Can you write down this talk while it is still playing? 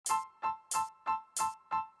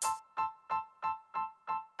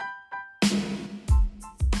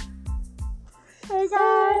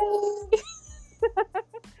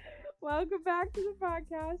Welcome back to the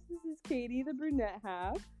podcast. This is Katie, the brunette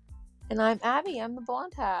half. And I'm Abby. I'm the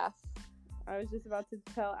blonde half. I was just about to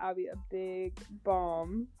tell Abby a big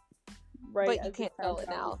bomb. Right, but you can't tell it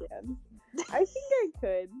now. I think I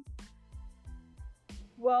could.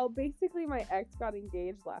 Well, basically, my ex got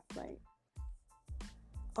engaged last night.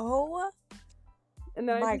 Oh, and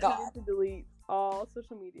then I decided to delete all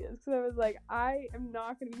social medias because I was like, I am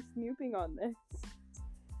not going to be snooping on this.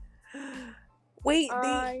 Wait,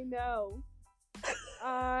 I know.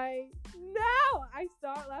 I know. I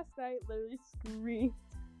saw it last night. Literally screamed.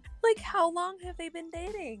 Like, how long have they been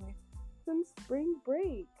dating? Since spring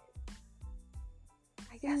break.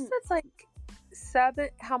 I guess that's like 7.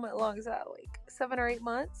 How much long is that? Like 7 or 8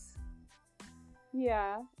 months?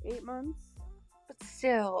 Yeah, 8 months. But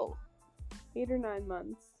still, 8 or 9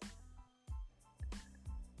 months.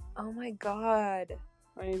 Oh my god.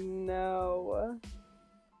 I know.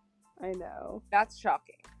 That's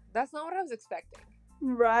shocking. That's not what I was expecting.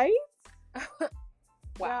 Right? Wow.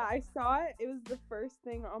 Yeah, I saw it. It was the first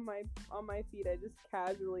thing on my feed. I just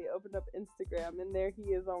casually opened up Instagram, and there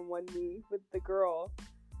he is on one knee with the girl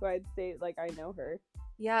who I'd say, like, I know her.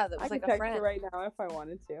 Yeah, that was I like could a text friend. her right now if I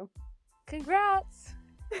wanted to. Congrats.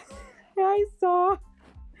 Yeah, I saw.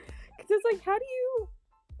 Because it's like, how do you...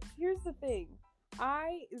 Here's the thing.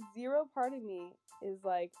 Zero part of me is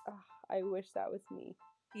like, I wish that was me.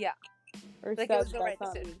 Yeah. Or like it was the right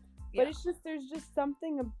decision. But it's just, there's just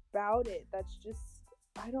something about it that's just,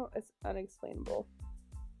 it's unexplainable.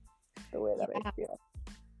 The way that I feel.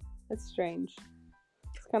 It's strange.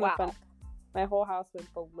 It's kind of fun. My whole house went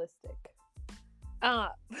ballistic.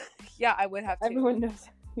 Yeah, I would have to. Everyone knows.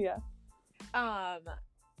 Yeah.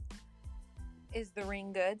 Is the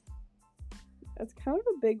ring good? It's kind of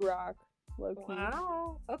a big rock, low-key.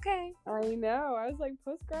 Wow. Okay. I know. I was like,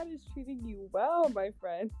 postgrad is treating you well, my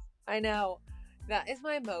friend. I know. That is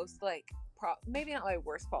my most, like, maybe not my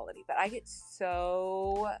worst quality, but I get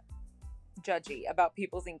so judgy about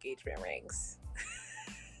people's engagement rings.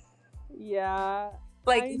 Yeah.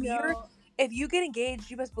 Like, if you get engaged,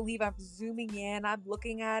 you must believe I'm zooming in, I'm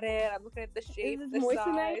looking at it, I'm looking at the shape, the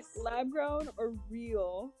size. Is lab grown or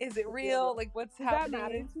real? Is it real? Like, what's happening? Does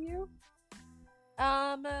that matter to you?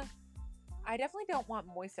 I definitely don't want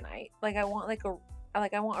moissanite. Like, I want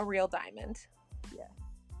I want a real diamond. Yeah.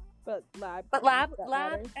 But lab,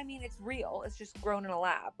 I mean, it's real. It's just grown in a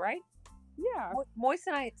lab, right? Yeah.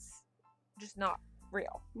 Moissanite's just not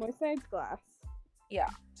real. Moissanite's glass. Yeah.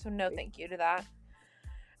 So no thank you to that.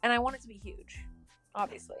 And I want it to be huge,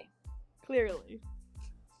 obviously. Clearly.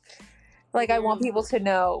 Like, I want people to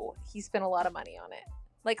know he spent a lot of money on it.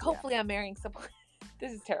 Like, hopefully I'm marrying someone.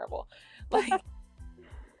 This is terrible.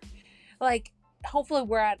 Like, hopefully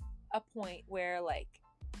we're at a point where, like,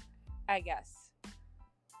 I guess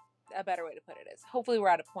a better way to put it is, hopefully we're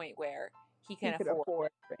at a point where he can afford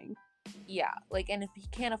a ring. Yeah. Like, and if he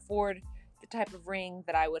can't afford the type of ring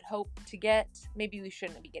that I would hope to get, maybe we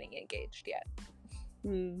shouldn't be getting engaged yet.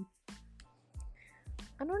 I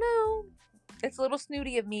don't know. It's a little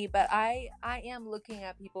snooty of me, but I am looking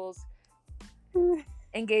at people's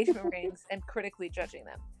engagement rings and critically judging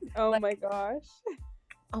them. Oh my gosh.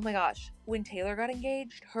 Oh my gosh. When Taylor got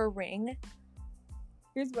engaged, her ring.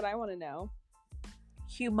 Here's what I want to know.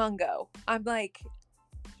 Humongo. I'm like,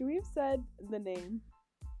 should we have said the name?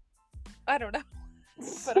 I don't know.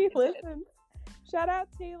 She listens. Shout out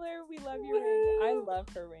Taylor. We love your ring. I love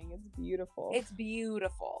her ring. It's beautiful. It's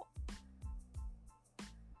beautiful.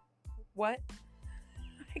 What?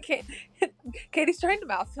 I can't. Katie's trying to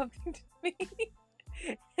mouth something to me,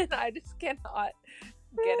 and I just cannot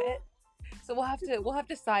get it. So we'll have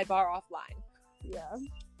to sidebar offline.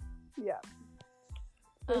 Yeah.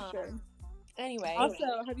 For sure. Anyway.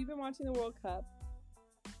 Also, have you been watching the World Cup?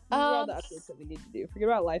 These are all the updates that we need to do. Forget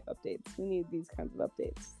about life updates. We need these kinds of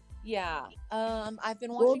updates. Yeah. I've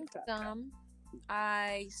been watching some.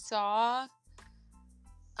 I saw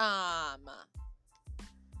I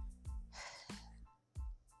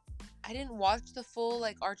didn't watch the full,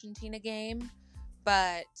 like, Argentina game,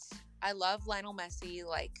 but I love Lionel Messi.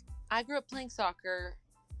 Like, I grew up playing soccer.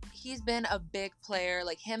 He's been a big player.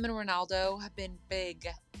 Like, him and Ronaldo have been big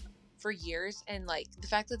for years, and, like, the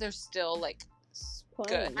fact that they're still, like,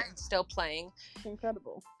 good and still playing,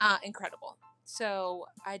 incredible. So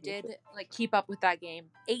I did, like, keep up with that game.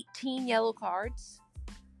 18 yellow cards.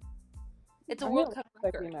 It's a World Cup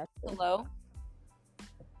record. Hello.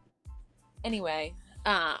 Anyway,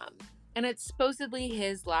 and it's supposedly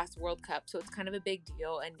his last World Cup, so it's kind of a big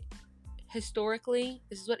deal. And historically,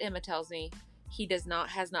 this is what Emma tells me, he has not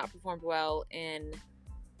performed well in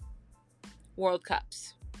World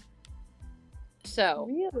Cups. So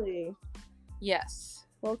really, yes.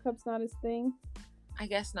 World Cup's not his thing. I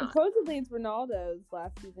guess not. Supposedly it's Ronaldo's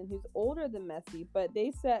last season, who's older than Messi, but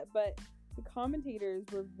the commentators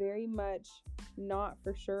were very much not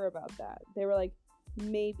for sure about that. They were like,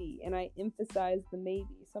 maybe, and I emphasized the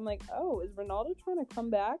maybe. So I'm like, oh, is Ronaldo trying to come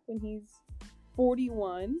back when he's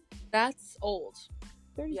 41? That's old.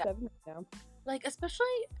 37 now. Like, especially,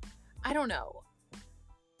 I don't know,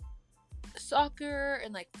 soccer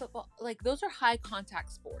and like football, like those are high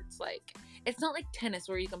contact sports. Like, it's not like tennis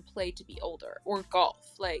where you can play to be older, or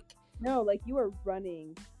golf. Like, no, like you are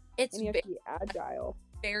running. It's and you have to be agile.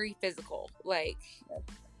 Very physical. Like, yes.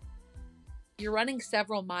 You're running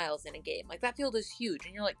several miles in a game. Like, that field is huge,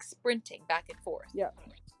 and you're like sprinting back and forth. Yeah.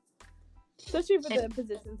 Especially for the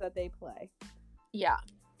positions that they play. Yeah.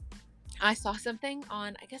 I saw something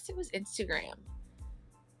on, I guess it was Instagram.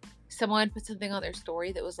 Someone put something on their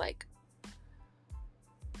story that was like,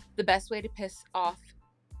 the best way to piss off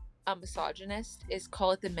a misogynist is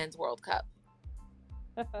call it the Men's World Cup.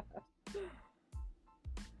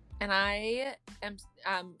 And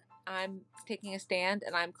I'm taking a stand,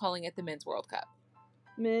 and I'm calling it the Men's World Cup.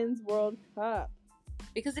 Men's World Cup.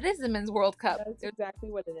 Because it is the Men's World Cup. That's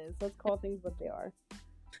exactly what it is. Let's call things what they are.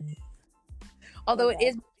 Although it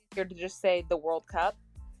is easier to just say the World Cup.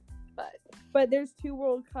 But there's 2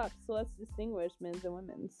 World Cups, so let's distinguish men's and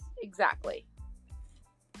women's. Exactly.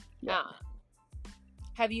 Yeah.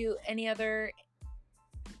 Have you any other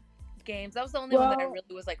games? That was the only one that I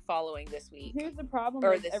really was like following this week. Here's the problem: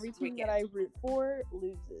 every team that I root for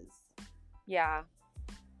loses. Yeah.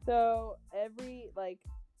 So every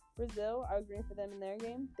Brazil, I was rooting for them in their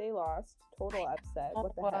game. They lost. Total upset.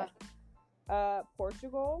 What the heck?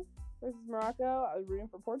 Portugal versus Morocco. I was rooting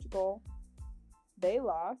for Portugal. They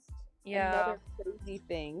lost. Yeah. Another crazy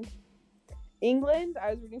thing. England.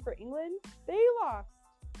 I was rooting for England. They lost.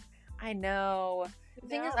 I know. The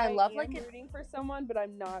thing is, I love rooting for someone, but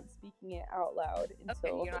I'm not speaking it out loud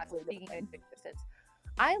until you're not speaking it into existence.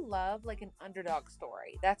 I love like an underdog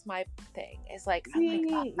story. That's my thing. It's like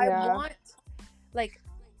I want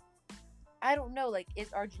I don't know, like,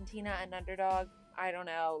 is Argentina an underdog? I don't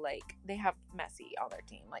know. Like, they have Messi on their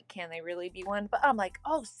team. Like, can they really be one? But I'm like,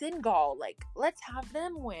 oh, Senegal, like, let's have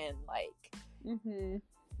them win. Like,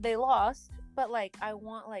 they lost, but like, I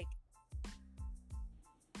want like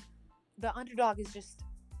the underdog is just,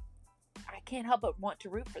 I can't help but want to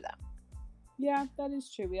root for them. Yeah, that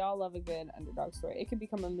is true. We all love a good underdog story. It could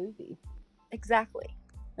become a movie. Exactly.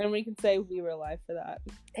 And we can say we were alive for that.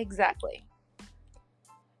 Exactly.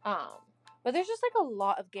 But there's just like a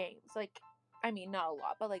lot of games. Like, I mean, not a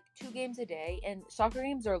lot, but like 2 games a day, and soccer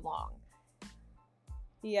games are long.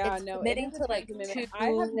 Yeah, it's committing to like 2. I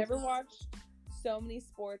have never watched so many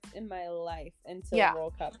sports in my life until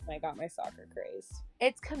World Cup when I got my soccer craze.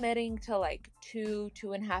 It's committing to like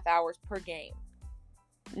 2.5 hours per game.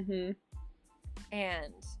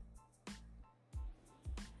 And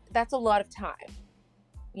that's a lot of time,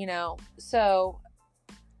 you know? So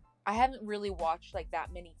I haven't really watched like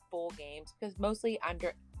that many full games because mostly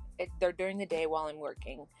they're during the day while I'm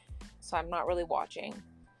working. So I'm not really watching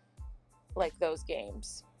like those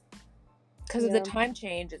games. Because of the time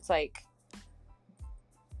change, it's like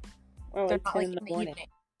they're not like in the evening,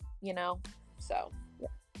 you know? So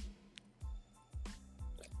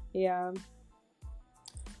yeah.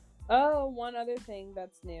 Oh, one other thing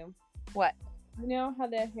that's new. What? You know how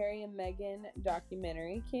the Harry and Meghan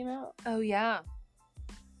documentary came out? Oh, yeah.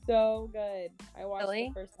 So good. I watched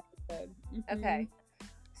the first episode. Okay.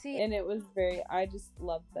 See, and it was I just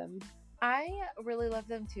love them. I really love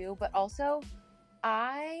them too, but also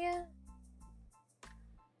I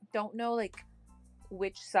don't know like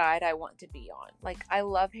which side I want to be on. Like, I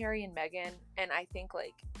love Harry and Meghan, and I think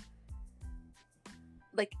like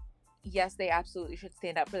yes, they absolutely should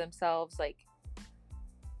stand up for themselves, like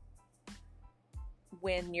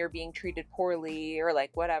when you're being treated poorly or like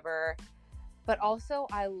whatever. But also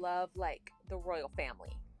I love like the royal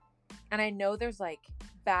family. And I know there's like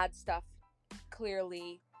bad stuff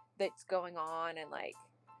clearly that's going on, and like,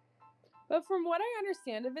 but from what I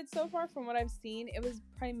understand of it so far, from what I've seen, it was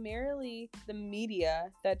primarily the media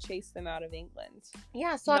that chased them out of England.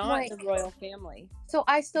 Yeah, so not like, the royal family. So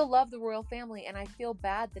I still love the royal family, and I feel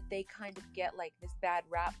bad that they kind of get like this bad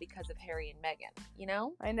rap because of Harry and Meghan, you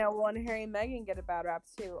know? I know. Well, and Harry and Meghan get a bad rap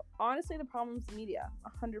too. Honestly, the problem's media,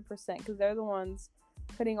 100%, because they're the ones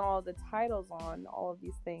putting all the titles on all of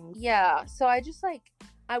these things. Yeah, so I just like,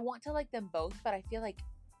 I want to like them both, but I feel like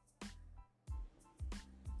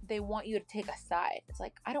they want you to take a side. It's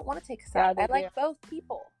like, I don't want to take a side. I like both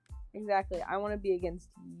people. Exactly. I want to be against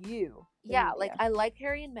you. Yeah, like I like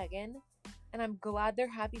Harry and Meghan, and I'm glad they're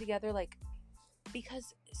happy together. Like,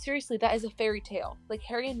 Because seriously, that is a fairy tale. Like,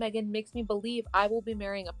 Harry and Meghan makes me believe I will be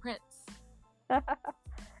marrying a prince.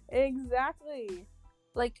 Exactly.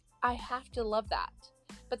 Like, I have to love that.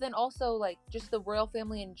 But then also, like, just the royal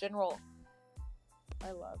family in general.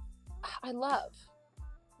 I love. I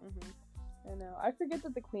know. I forget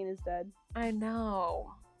that the queen is dead. I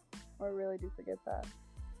know. I really do forget that.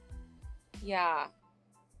 Yeah.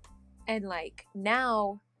 And, like,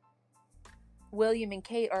 now William and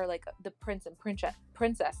Kate are, like, the prince and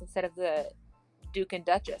princess instead of the duke and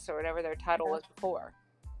duchess or whatever their title was before,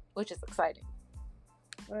 which is exciting.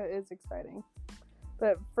 Well, it is exciting.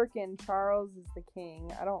 But freaking Charles is the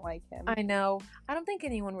king. I don't like him. I know. I don't think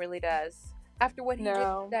anyone really does. After what he did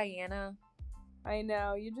to Diana. I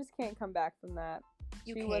know. You just can't come back from that.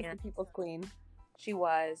 She was the people's queen. She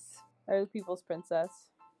was. Or the people's princess.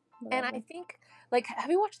 Whatever. And I think, like, have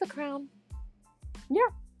you watched The Crown? Yeah.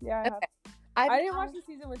 Yeah, I have. I didn't watch the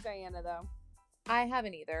season with Diana, though. I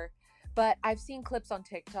haven't either. But I've seen clips on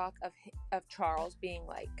TikTok of Charles being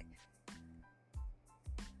like,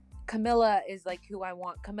 Camilla is, like, who I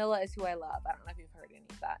want. Camilla is who I love. I don't know if you've heard any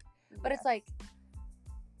of that. But it's like,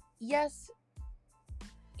 yes,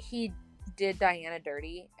 he did Diana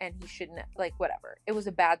dirty and he shouldn't, like, whatever. It was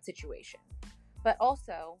a bad situation. But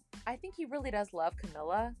also, I think he really does love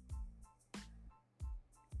Camilla.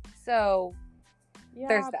 So,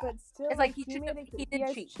 there's that. But still, it's like he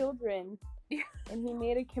has children. And he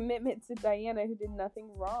made a commitment to Diana, who did nothing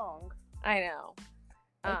wrong. I know.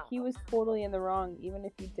 Like, he was totally in the wrong, even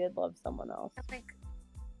if he did love someone else. I think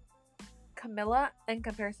Camilla, in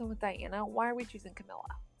comparison with Diana, why are we choosing Camilla?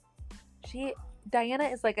 Diana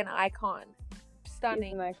is like an icon. Stunning.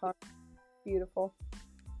 She's an icon. Beautiful.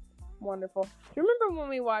 Wonderful. Do you remember when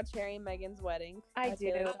we watched Harry and Meghan's wedding? I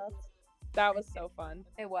do. That was so fun.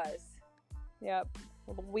 It was. Yep.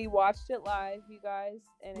 We watched it live, you guys.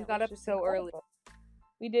 And we got up so early.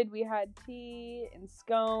 We did. We had tea and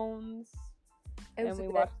scones. And we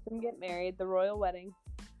watched them get married, the royal wedding.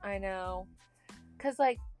 I know. Because,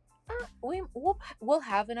 like, we'll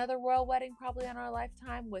have another royal wedding probably in our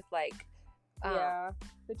lifetime with, like,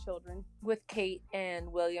 the children. With Kate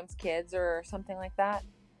and William's kids or something like that.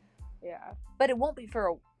 Yeah. But it won't be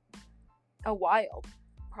for a while,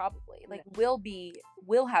 probably. Like,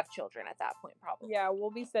 we'll have children at that point, probably. Yeah,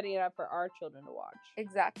 we'll be setting it up for our children to watch.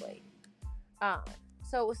 Exactly.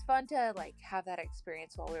 So it was fun to, like, have that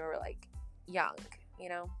experience while we were, like, young, you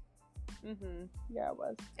know? Yeah, it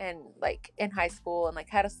was. And, like, in high school and, like,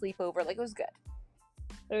 had a sleepover. Like, it was good.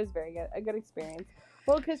 It was very good. A good experience.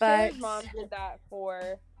 Well, because Sarah's mom did that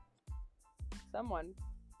for someone.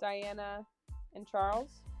 Diana and Charles.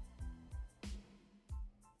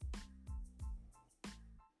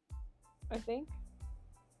 I think.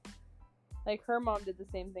 Like, her mom did the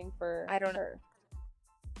same thing for I don't know.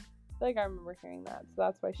 I feel like I remember hearing that. So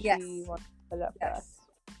that's why she wanted to put it up for us.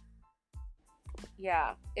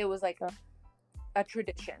 Yeah. It was like a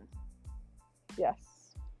tradition. Yes.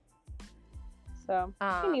 So,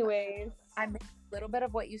 anyways. I missed a little bit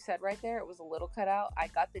of what you said right there. It was a little cut out. I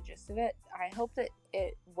got the gist of it. I hope that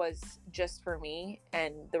it was just for me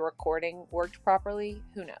and the recording worked properly.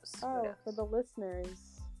 Who knows? Oh, for the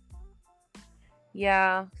listeners.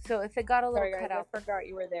 Yeah. So if it got a little cut out. I forgot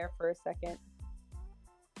you were there for a second.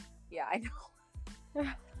 Yeah, I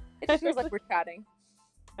know. It just feels like we're chatting.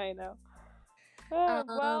 I know.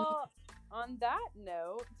 Well, on that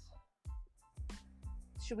note,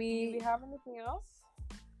 do we have anything else?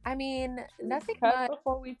 I mean, nothing much.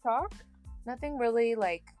 Before we talk? Nothing really,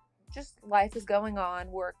 like, just life is going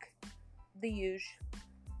on, work, the usual.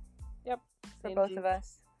 Yep. For both of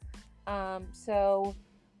us. So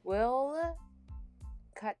we'll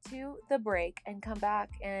cut to the break and come back,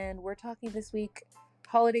 and we're talking this week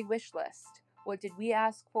holiday wish list. What did we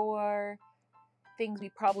ask for? Things we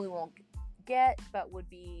probably won't get, but would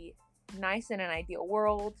be nice in an ideal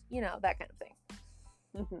world. You know, that kind of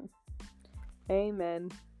thing. Amen.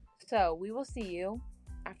 So we will see you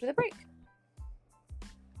after the break.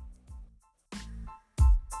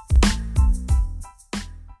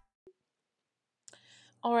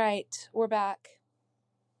 All right, we're back.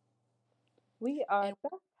 We are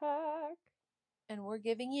back. And we're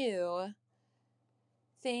giving you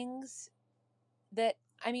things that,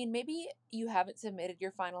 I mean, maybe you haven't submitted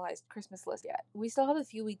your finalized Christmas list yet. We still have a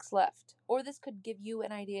few weeks left. Or this could give you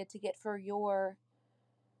an idea to get for your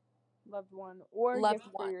loved one or gift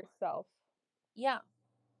for yourself. Yeah.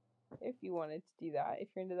 If you wanted to do that, if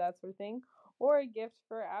you're into that sort of thing. Or a gift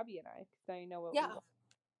for Abby and I, because now you know what we want.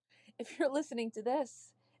 If you're listening to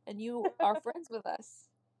this and you are friends with us,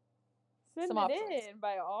 send it in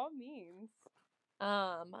by all means.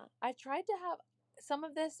 I tried to have some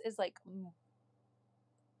of this is like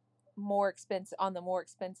more expensive, on the more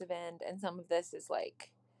expensive end, and some of this is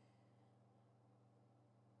like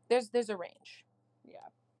there's a range. Yeah.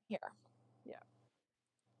 Here.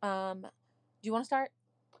 Yeah. Do you want to start?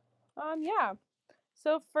 Yeah.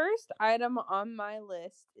 So first item on my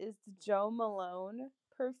list is the Joe Malone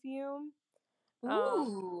perfume.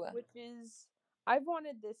 Ooh. Which is, I've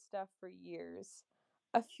wanted this stuff for years.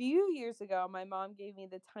 A few years ago, my mom gave me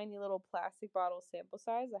the tiny little plastic bottle sample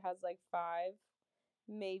size that has like 5,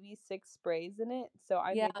 maybe 6 sprays in it. So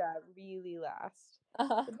I Yeah. made that really last.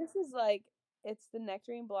 Uh-huh. But this is like, it's the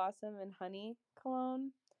Nectarine Blossom and Honey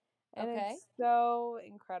cologne. And Okay. it's so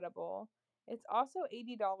incredible. It's also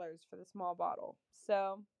 $80 for the small bottle.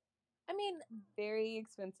 So I mean, very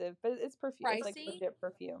expensive, but it's perfume. It's like pricey. legit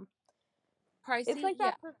perfume. It's Pricey, like yeah.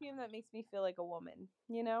 that perfume that makes me feel like a woman,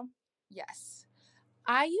 you know? Yes.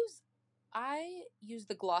 I use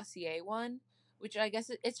the Glossier one, which I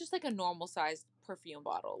guess it's just like a normal sized perfume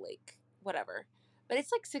bottle, like whatever. But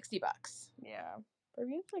it's like $60. Yeah.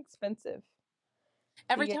 Perfume's expensive to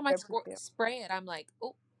Every get time I good perfume. spray it, I'm like,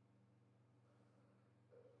 oh,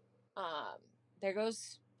 um, there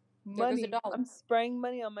goes a Money. dollar. I'm spraying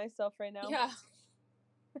money on myself right now. Yeah.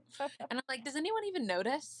 And I'm like, does anyone even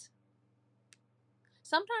notice?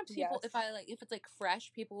 Sometimes people, Yes. if it's like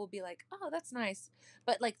fresh, people will be like, oh, that's nice.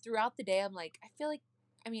 But like throughout the day, I'm like, I feel like,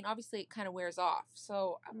 I mean, obviously it kind of wears off.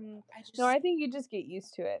 So I No, just, I think you just get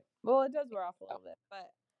used to it. Well, it does wear off a little bit,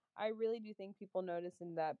 but I really do think people notice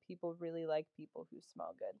and that people really like people who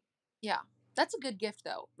smell good. yeah, that's a good gift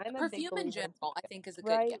though. I'm a big Perfume in believer in general, I smell think is a good,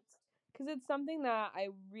 good gift. right? Because it's something that I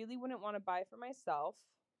really wouldn't want to buy for myself.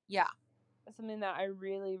 Yeah, It's something that I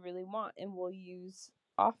really, really want and will use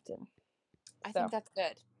often. I So think that's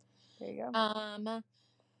good. there you go.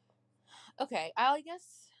 Okay, I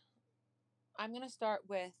guess I'm gonna start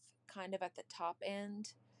with kind of at the top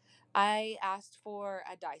end. I asked for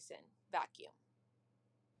a Dyson vacuum,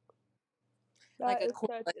 like That a is such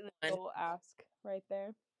cordless an one. adult ask right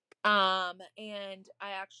there. And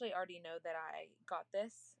I actually already know that I got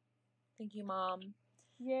this. Thank you, Mom.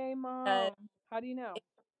 Yay, Uh, mom. How do you know? it,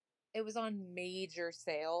 it was on major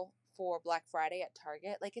sale for Black Friday at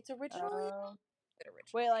Target. Like it's Oh. Wait,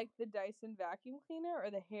 originally like the Dyson vacuum cleaner or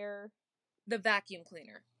the hair? the vacuum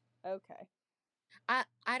cleaner. Okay.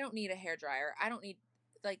 I don't need a hair dryer. I don't need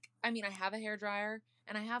like I mean I have a hair dryer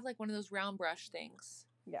and I have like one of those round brush things,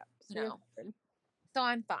 Yeah. you So you're know. covered. So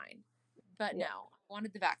I'm fine. But Yeah. no, I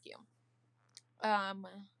wanted the vacuum. Um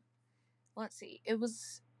let's see. It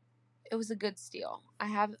was a good steal.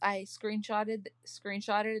 I screenshotted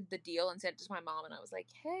the deal and sent it to my mom and I was like,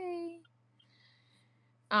 "Hey,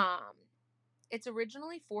 um it's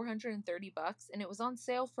originally $430 and it was on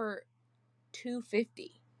sale for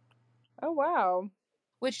 250, Oh, wow.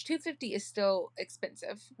 which 250 is still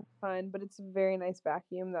expensive. Fine, but it's a very nice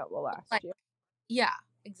vacuum that will last Like, you. yeah,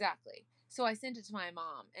 exactly. So I sent it to my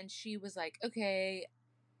mom and she was like, "Okay,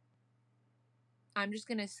 I'm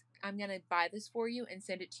going to buy this for you and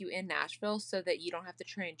send it to you in Nashville so that you don't have to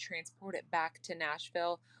try and transport it back to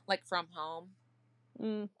Nashville like from home."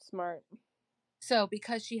 Smart. So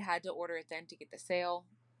because she had to order it then to get the sale,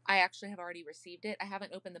 I actually have already received it. I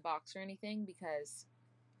haven't opened the box or anything because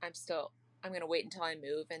I'm going to wait until I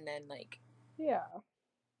move and then like Yeah.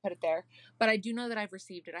 put it there. But I do know that I've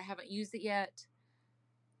received it. I haven't used it yet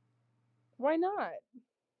Why not?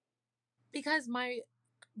 because my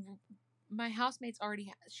housemate's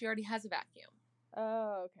she already has a vacuum.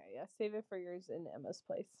 Oh, okay. Yeah. Save it for yours in Emma's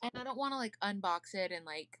place. And I don't want to like unbox it and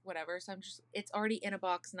like whatever. So it's already in a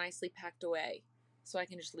box nicely packed away. So I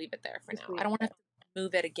can just leave it there for Just now. leave I don't want to it. have to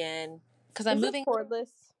move it again because I'm Is it moving cordless?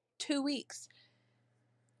 2 weeks.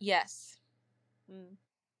 Yes. Mm.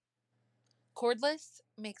 Cordless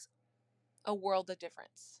makes a world of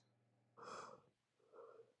difference.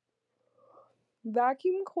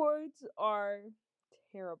 Vacuum cords are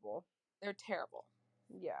terrible. They're terrible.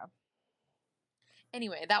 Yeah.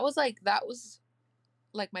 Anyway, that was like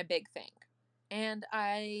my big thing. And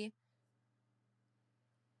I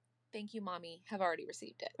thank you, Mommy, have already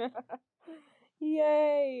received it.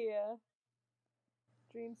 Yay.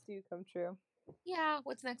 Dreams do come true. Yeah,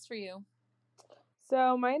 what's next for you?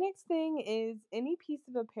 So my next thing is any piece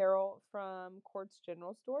of apparel from Quartz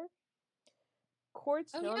General Store.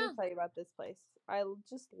 Quartz, Oh no, let me yeah. tell you about this place. I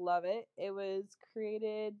just love it. It was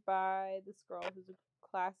created by this girl who's a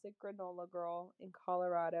classic granola girl in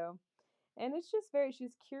Colorado. And it's just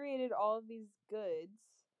she's curated all of these goods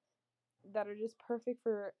that are just perfect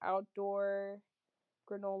for outdoor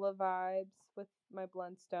granola vibes with my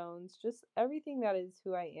Blundstones. Just everything that is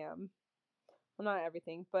who I am. Well, not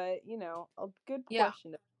everything, but a good Yeah.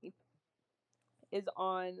 portion of me is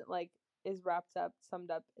on like is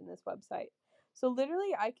summed up in this website. So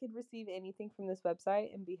literally I could receive anything from this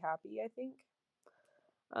website and be happy, I think.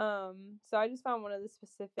 So I just found one of the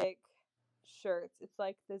specific shirts. It's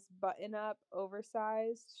like this button up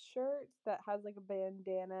oversized shirt that has like a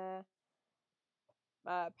bandana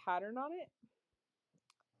pattern on it.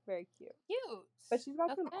 Very cute. Cute. But she's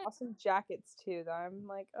got some Okay. awesome jackets too that I'm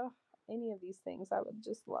like, oh, any of these things I would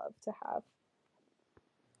just love to have.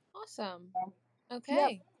 Awesome. So,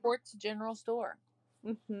 Okay. yep. Quartz General Store.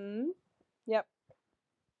 Mm-hmm. Yep.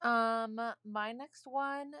 My next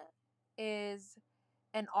one is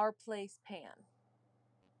an Our Place pan.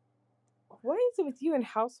 What is it with you and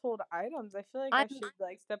household items? I feel like I should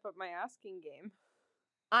like step up my asking game.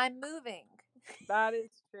 I'm moving. That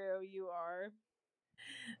is true. You are.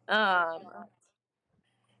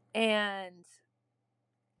 And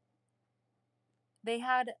they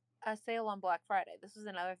had a sale on Black Friday. This was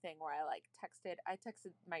another thing where I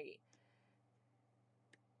texted my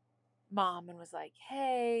mom and was like,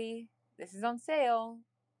 "Hey, this is on sale."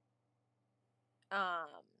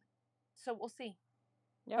 So we'll see.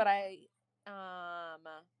 Yeah. But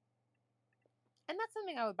and that's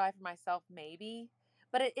something I would buy for myself maybe,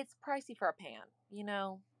 but it's pricey for a pan, you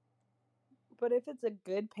know. But if it's a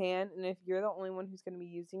good pan and if you're the only one who's going to be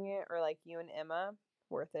using it, or like you and Emma,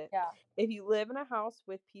 worth it. Yeah. If you live in a house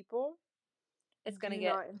with people, it's going to do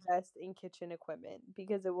not invest in kitchen equipment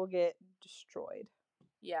because it will get destroyed.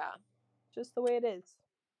 Yeah. Just the way it is.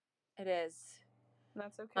 It is. And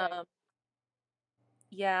that's okay.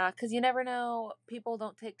 Yeah, because you never know. People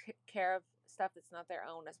don't take care of stuff that's not their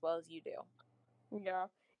own as well as you do. Yeah.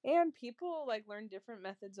 And people like learn different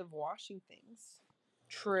methods of washing things.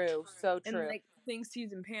 True. So true. And like things to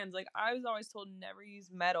use in pans. Like I was always told never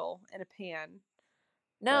use metal in a pan.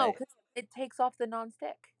 No, because it takes off the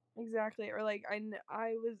nonstick. Exactly. Or like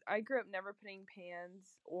I grew up never putting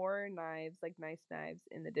pans or knives, like nice knives,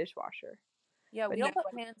 in the dishwasher. Yeah, we don't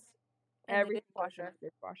put pans in the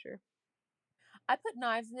dishwasher. I put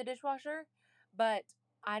knives in the dishwasher, but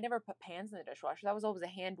I never put pans in the dishwasher. That was always a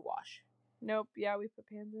hand wash. Nope. Yeah, we put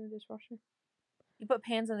pans in the dishwasher. You put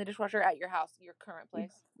pans in the dishwasher at your house, your current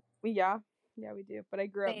place? Yeah. Yeah, we do. But I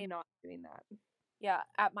grew up not doing that. Yeah,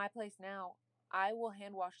 at my place now, I will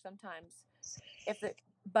hand wash sometimes.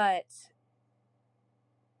 But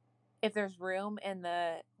if there's room in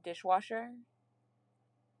the dishwasher,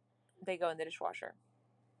 they go in the dishwasher.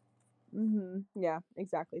 Yeah,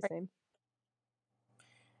 exactly. Same.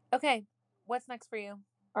 Okay, what's next for you?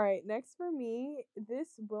 All right, next for me,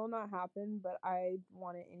 this will not happen, but I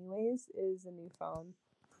want it anyways, is a new phone.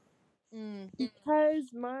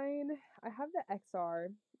 Because I have the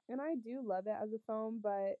XR, and I do love it as a phone,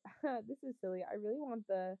 but this is silly. I really want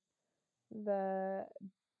the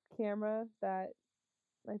camera that,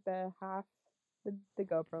 like the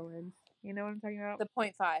GoPro lens. You know what I'm talking about? The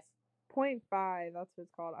 0.5. 0.5, that's what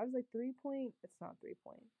it's called. I was like 3 point, it's not 3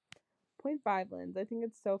 point. 0.5 lens. I think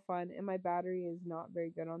it's so fun, and my battery is not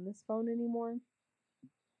very good on this phone anymore.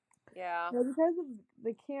 Yeah. But because of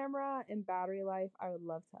the camera and battery life, I would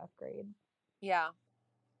love to upgrade. Yeah.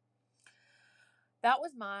 That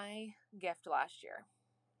was my gift last year.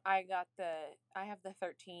 I have the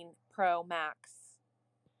 13 Pro Max,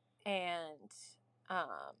 and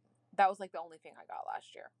that was like the only thing I got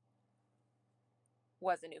last year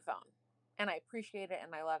was a new phone. And I appreciate it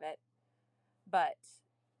and I love it. But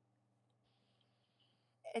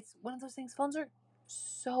it's one of those things, phones are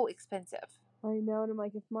so expensive. I know, and I'm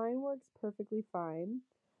like, if mine works perfectly fine,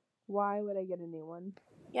 why would I get a new one?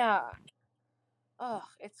 Yeah. Ugh,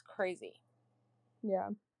 it's crazy. Yeah.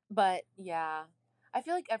 But yeah, I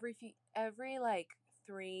feel like every like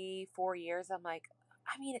 3-4 years, I'm like,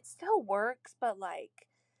 I mean, it still works, but like,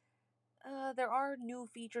 there are new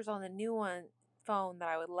features on the new phone that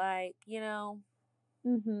I would like, you know?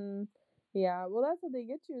 Yeah, well, that's what they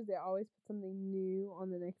get you, is they always put something new on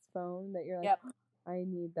the next phone that you're like, Yep. I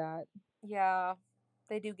need that. Yeah,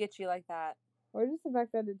 they do get you like that. Or just the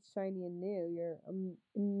fact that it's shiny and new, you're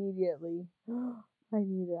immediately, I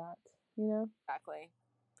need that, you know? Exactly.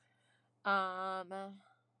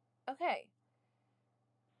 Okay.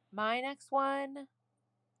 My next one,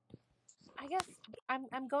 I guess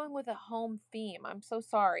I'm going with a home theme. I'm so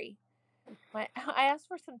sorry. I asked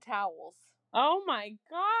for some towels. Oh my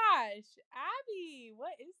gosh, Abby,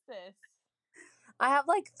 what is this? I have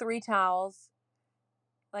like 3 towels,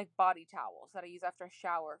 like body towels that I use after a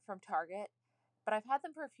shower from Target, but I've had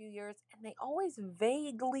them for a few years and they always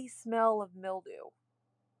vaguely smell of mildew.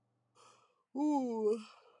 Ooh.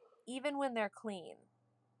 Even when they're clean.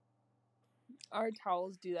 Our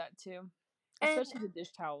towels do that too. Especially the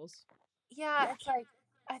dish towels. Yeah, it's like,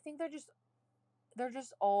 I think they're just they're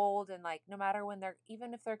just old and like no matter when they're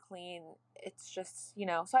even if they're clean, it's just,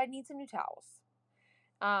 so I need some new towels.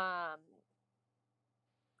 Um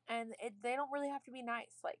and they don't really have to be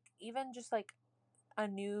nice. Like even just like a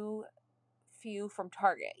new few from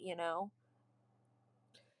Target.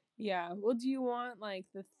 Yeah. Well, do you want like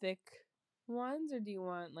the thick ones or do you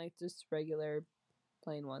want like just regular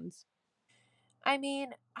plain ones? I mean,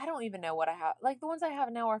 I don't even know what I have. Like the ones I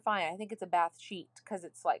have now are fine. I think it's a bath sheet because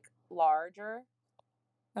it's like larger.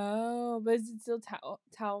 Oh, but is it still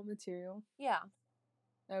towel material? Yeah.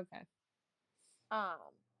 Okay. Um,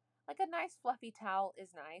 like a nice fluffy towel is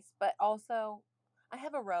nice, but also I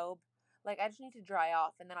have a robe. Like I just need to dry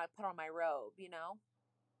off and then I put on my robe.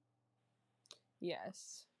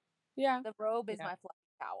 Yes. Yeah. The robe is Yeah. my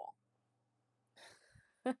fluffy towel.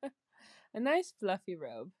 A nice fluffy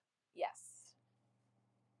robe. Yes.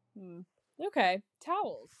 Okay.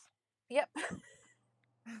 Towels. Yep.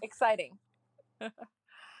 Exciting.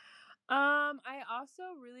 I also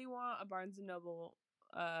really want a Barnes and Noble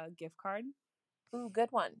gift card Ooh,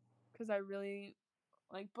 good one. because I really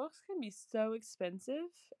like books can be so expensive,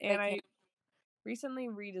 They and can. I recently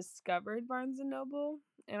rediscovered Barnes and Noble,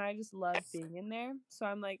 and I just love being in there. So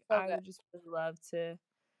I'm like, So I good. would just really love to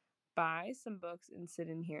buy some books and sit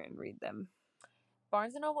in here and read them.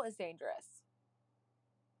 Barnes and Noble is dangerous.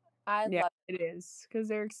 I Yeah, love it is because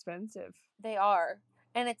they're expensive. They are.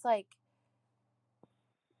 And it's like,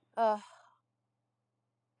 uh,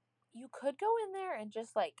 you could go in there and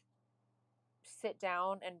just like sit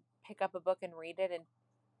down and pick up a book and read it and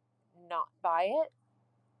not buy it.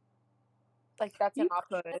 Like that's an You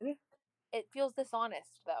option. could. It feels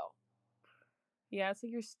dishonest though. Yeah, it's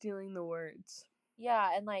like you're stealing the words. Yeah,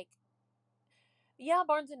 and like yeah,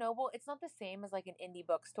 Barnes and Noble, it's not the same as like an indie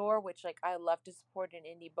bookstore, which like I love to support an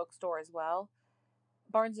indie bookstore as well.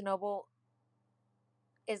 Barnes and Noble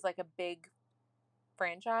is like a big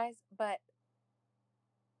franchise, but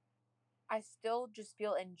I still just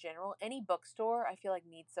feel in general any bookstore I feel like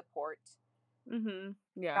needs support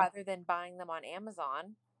Yeah. rather than buying them on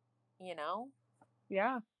Amazon.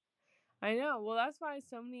 Yeah. I know. Well, that's why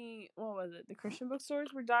so many, what was it? The Christian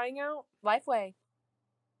bookstores were dying out. Lifeway.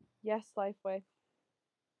 Yes, Lifeway.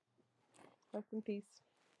 Rest in peace.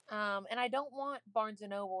 And I don't want Barnes and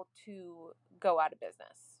Noble to go out of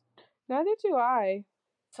business. Neither do I.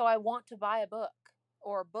 So I want to buy a book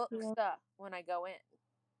or book Yeah. stuff when I go in.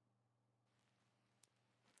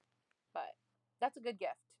 But that's a good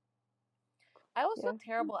gift. I always feel Yeah.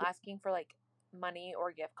 terrible asking for like money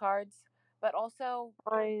or gift cards, but also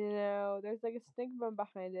I know. There's like a stigma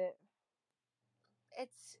behind it.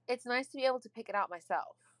 it's nice to be able to pick it out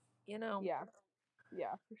myself. Yeah.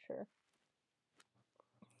 Yeah, for sure.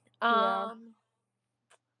 Yeah. Um,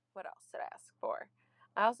 what else did I ask for?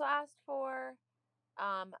 I also asked for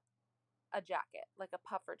um a jacket, like a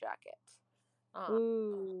puffer jacket. Um,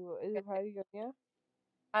 Ooh, is it Patagonia?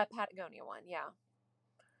 a Patagonia one, yeah.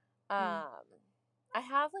 Mm. I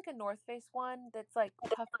have like a North Face one that's like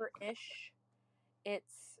puffer-ish.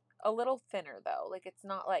 It's a little thinner though. Like it's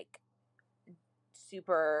not like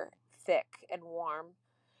super thick and warm.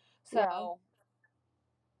 Yeah. So,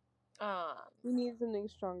 um You need something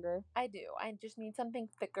stronger. I do. I just need something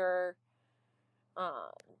thicker.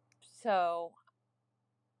 Um so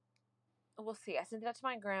we'll see. I sent it out to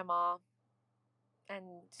my grandma and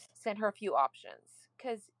sent her a few options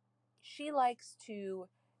cuz she likes to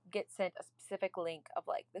get sent a specific link of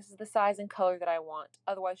like this is the size and color that I want.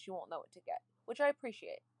 Otherwise she won't know what to get, which I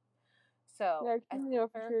appreciate. So Yeah, I you sent know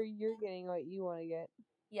for her, sure you're getting what you want to get.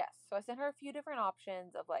 yes. So I sent her a few different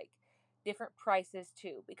options of like different prices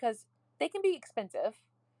too, because they can be expensive.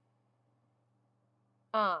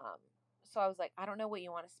 Um, so I was like, I don't know what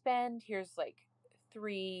you want to spend. Here's like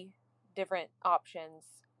 3 different options,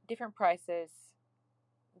 different prices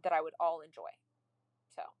that I would all enjoy.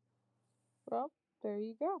 So, Well, there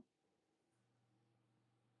you go.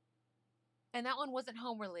 and that one wasn't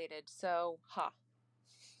home related. So,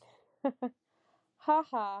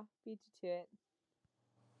 Haha, beat you to it.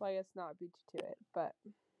 Well, I guess not beat you to it, but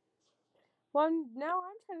now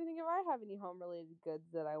I'm trying to think if I have any home related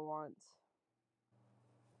goods that I want.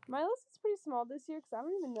 My list is pretty small this year because I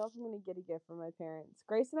don't even know if I'm going to get a gift from my parents.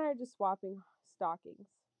 Grace and I are just swapping stockings.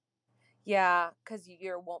 yeah, because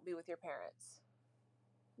you won't be with your parents.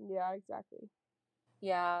 Yeah, exactly.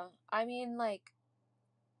 Yeah, I mean, like,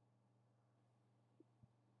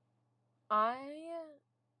 I,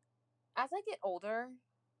 as I get older,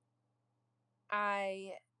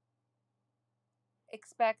 I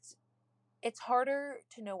expect it's harder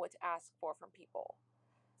to know what to ask for from people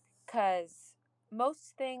because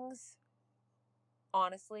most things,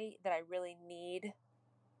 honestly, that I really need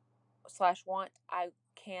 / want, I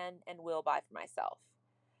can and will buy for myself.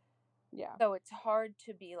 Yeah. So it's hard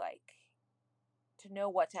to be like, to know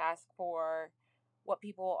what to ask for, what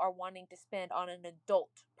people are wanting to spend on an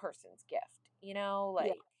adult person's gift, like,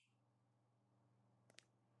 Yeah.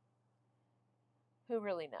 who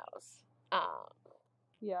really knows?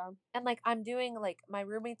 Yeah. And like I'm doing like my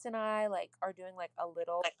roommates and I like are doing like a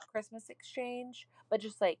little Christmas exchange, but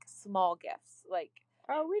just like small gifts. Like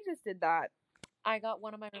Oh, we just did that. I got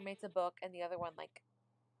one of my roommates a book and the other one like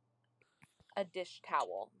a dish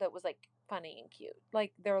towel that was like funny and cute.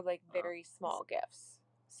 Like they're like very small gifts.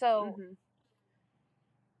 So Mm-hmm.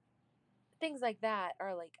 things like that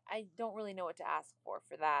are like I don't really know what to ask for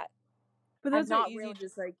that. But I'm those are not easy really to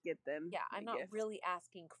just like get them yeah, a I'm not gift. really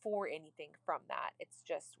asking for anything from that. It's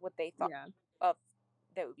just what they thought Yeah. of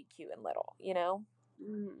that would be cute and little,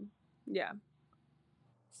 Mm-hmm. Yeah.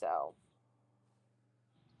 So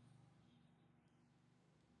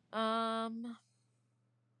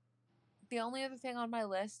the only other thing on my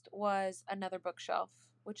list was another bookshelf,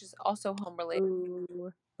 which is also home related.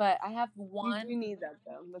 Ooh. But I have You one. do need that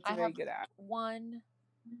though. That's I a very have good app. one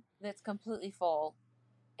that's completely full,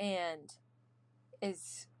 and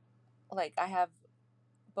is like I have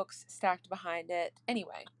books stacked behind it.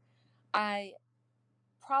 Anyway, I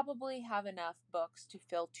probably have enough books to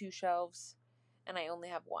fill 2 shelves, and I only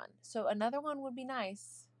have one. So another one would be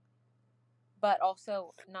nice, but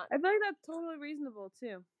also not. I feel like that's totally reasonable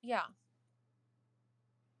too. Yeah.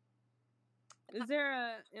 Is there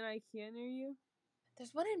an IKEA near you?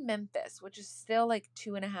 There's one in Memphis, which is still like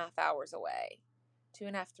 2.5 hours away.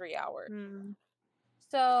 2.5, 3 hours. Hmm.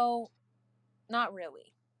 So, not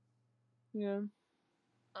really. Yeah.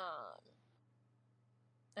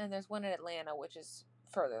 And there's one in Atlanta, which is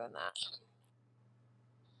further than that.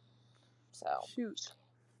 So, Shoot.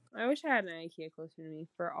 I wish I had an IKEA closer to me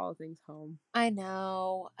for all things home I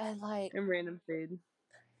know. and random food.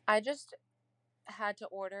 I just had to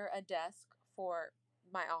order a desk for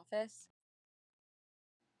my office.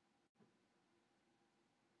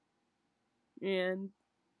 And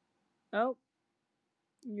oh,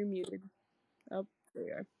 you're muted. Oh, there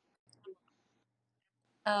you are.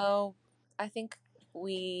 Oh, I think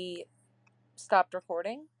we stopped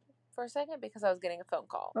recording for a second because I was getting a phone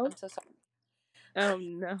call. Oh. I'm so sorry. Oh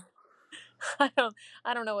no.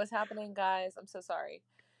 I don't know what's happening, guys. I'm so sorry.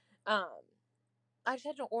 I just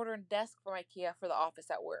had to order a desk from IKEA for the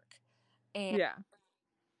office at work. And Yeah.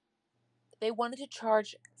 they wanted to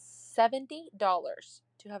charge $70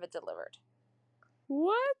 to have it delivered.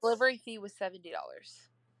 What? Delivery fee was $70.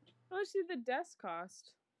 How much did the desk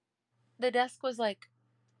cost? The desk was like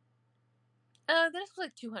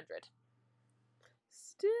 $200.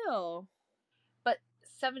 Still. But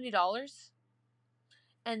 $70.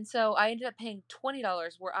 And so I ended up paying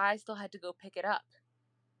 $20 where I still had to go pick it up.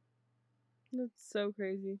 That's so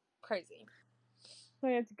crazy. Crazy. I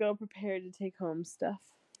had to go prepared to take home stuff.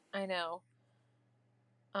 I know.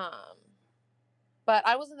 But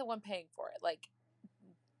I wasn't the one paying for it. Like,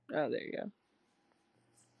 oh, there you go.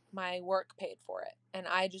 My work paid for it, and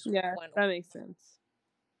I just Yeah, went. that makes sense.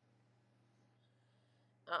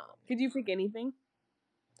 Could you pick anything?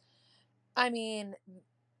 I mean,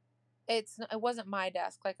 it wasn't my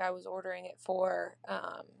desk. Like I was ordering it for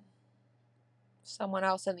someone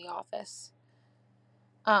else in the office.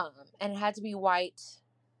 And it had to be white.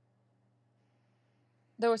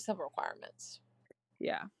 There were some requirements.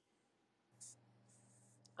 Yeah.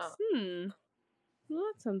 Well,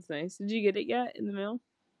 that sounds nice. Did you get it yet in the mail?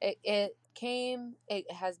 It came.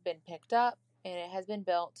 It has been picked up, and it has been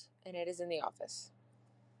built, and it is in the office.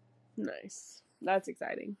 Nice. That's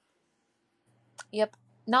exciting. Yep.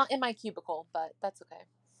 Not in my cubicle, but that's okay.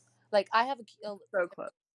 Like I have so close.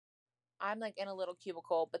 I'm like in a little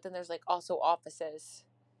cubicle, but then there's like also offices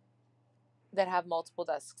that have multiple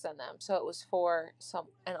desks in them. So it was for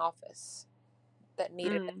an office that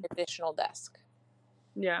needed an additional desk.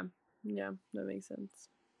 Yeah. Yeah, that makes sense.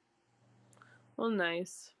 Well,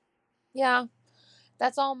 nice. Yeah.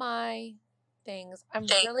 That's all my things. I'm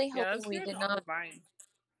really hoping we did not.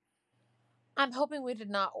 I'm hoping we did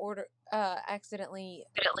not accidentally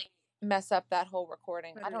mess up that whole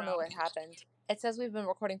recording. I don't know what happened. It says we've been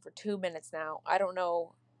recording for 2 minutes now. I don't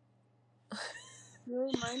know.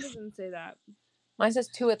 Really, mine doesn't say that. Mine says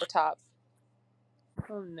 2 at the top.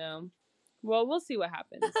 Oh no. Well, we'll see what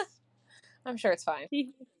happens. I'm sure it's fine.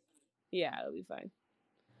 Yeah, it'll be fine.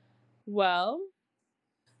 Well.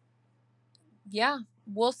 Yeah.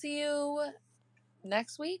 We'll see you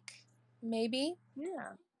next week, maybe.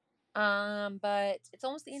 Yeah. But it's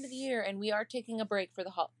almost the end of the year, and we are taking a break for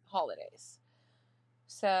the holidays.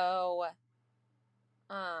 So,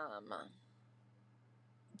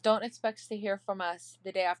 don't expect to hear from us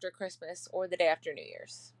the day after Christmas or the day after New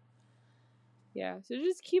Year's. Yeah, so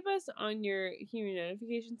just keep us on your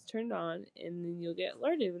notifications turned on, and then you'll get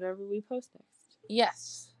alerted whenever we post next.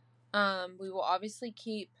 Yes. We will obviously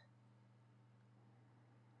keep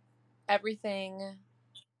everything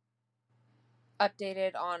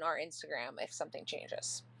updated on our Instagram if something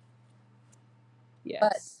changes. Yes.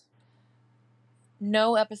 But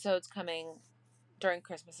no episodes coming during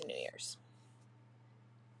Christmas and New Year's.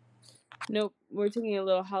 Nope, we're taking a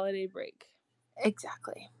little holiday break.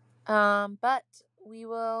 Exactly. But we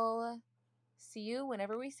will see you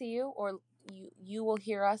whenever we see you, or you will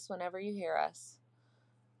hear us whenever you hear us.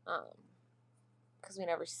 Because we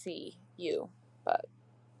never see you, but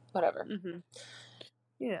whatever. Mm-hmm.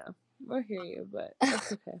 Yeah, we'll hear you, but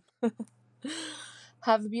that's okay.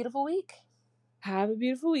 Have a beautiful week. Have a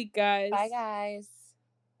beautiful week, guys. Bye, guys.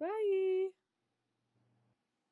 Bye.